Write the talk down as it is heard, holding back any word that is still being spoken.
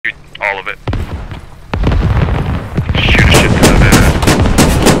all of it. Shoot a shit ton of it.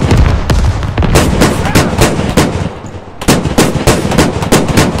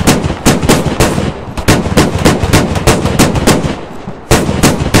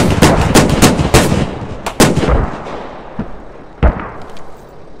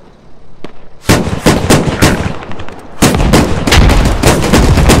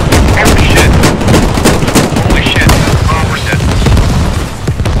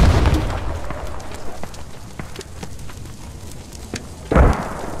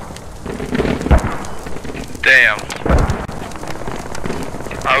 Damn.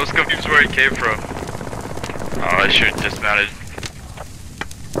 I was confused where he came from. Oh, I should have dismounted.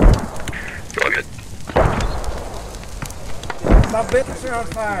 It's all good. My business are on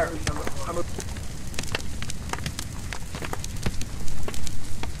fire.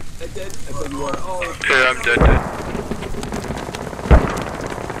 Dead? I thought you were. Oh. Yeah, I'm dead.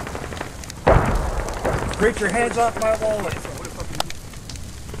 Creature, hands off my wallet.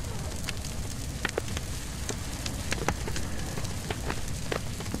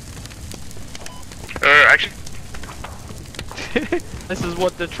 Actually. This is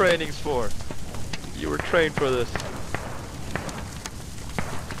what the training's for. You were trained for this.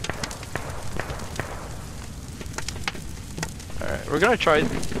 Alright, we're gonna try to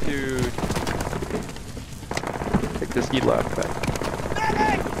take this E-Lab back.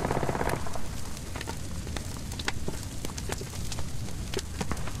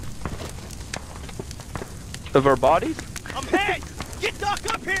 Of our bodies? I'm hit! Get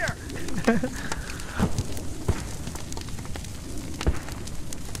Doc up here!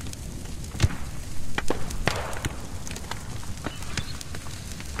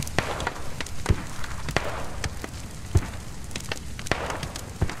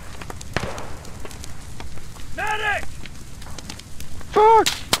 Medic! Fuck!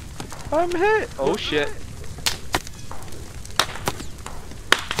 I'm hit! Oh shit.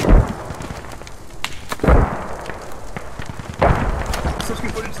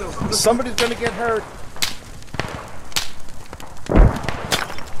 Somebody's gonna get hurt.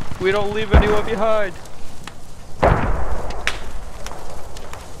 We don't leave anyone behind.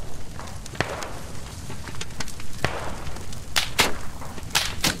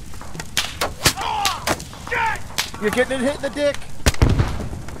 Oh, shit! You're getting hit in the dick.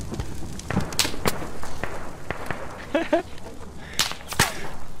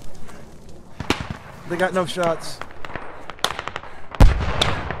 They got no shots.